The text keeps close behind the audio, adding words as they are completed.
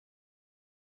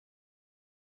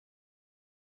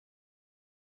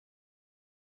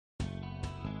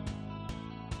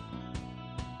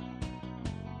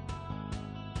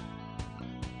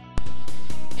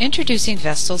Introducing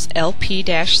Vestil's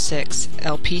LP-6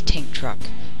 LP tank truck.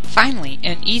 Finally,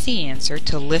 an easy answer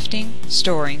to lifting,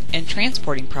 storing, and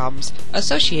transporting problems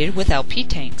associated with LP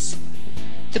tanks.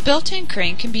 The built-in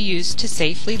crane can be used to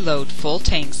safely load full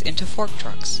tanks into fork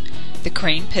trucks. The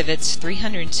crane pivots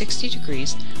 360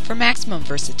 degrees for maximum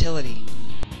versatility.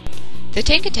 The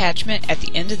tank attachment at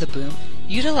the end of the boom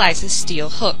utilizes steel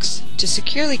hooks to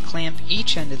securely clamp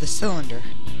each end of the cylinder.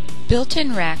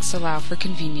 Built-in racks allow for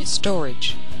convenient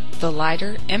storage. The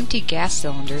lighter, empty gas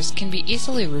cylinders can be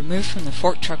easily removed from the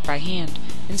fork truck by hand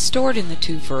and stored in the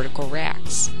two vertical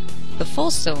racks. The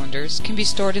full cylinders can be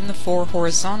stored in the four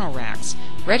horizontal racks,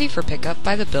 ready for pickup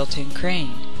by the built-in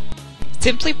crane.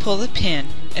 Simply pull the pin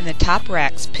and the top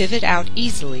racks pivot out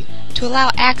easily to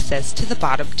allow access to the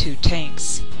bottom two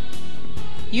tanks.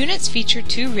 Units feature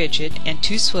two rigid and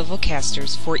two swivel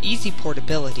casters for easy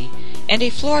portability, and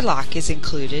a floor lock is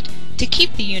included to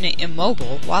keep the unit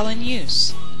immobile while in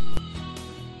use.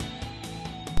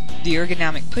 The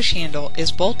ergonomic push handle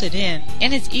is bolted in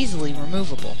and is easily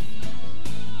removable.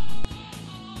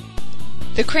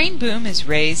 The crane boom is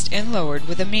raised and lowered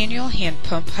with a manual hand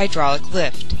pump hydraulic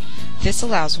lift. This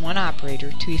allows one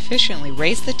operator to efficiently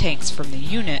raise the tanks from the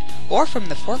unit or from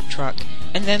the fork truck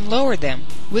and then lower them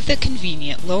with a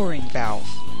convenient lowering valve.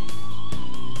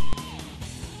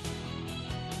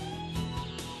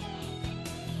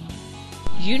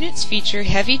 Units feature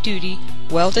heavy-duty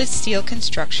welded steel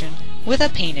construction with a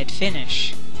painted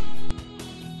finish.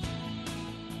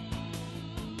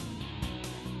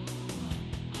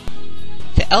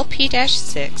 The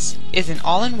LP-6 is an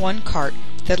all-in-one cart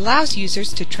that allows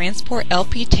users to transport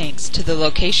LP tanks to the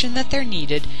location that they're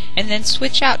needed and then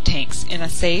switch out tanks in a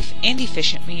safe and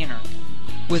efficient manner.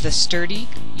 With a sturdy,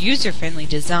 user-friendly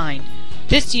design,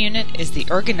 this unit is the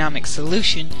ergonomic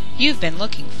solution you've been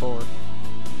looking for.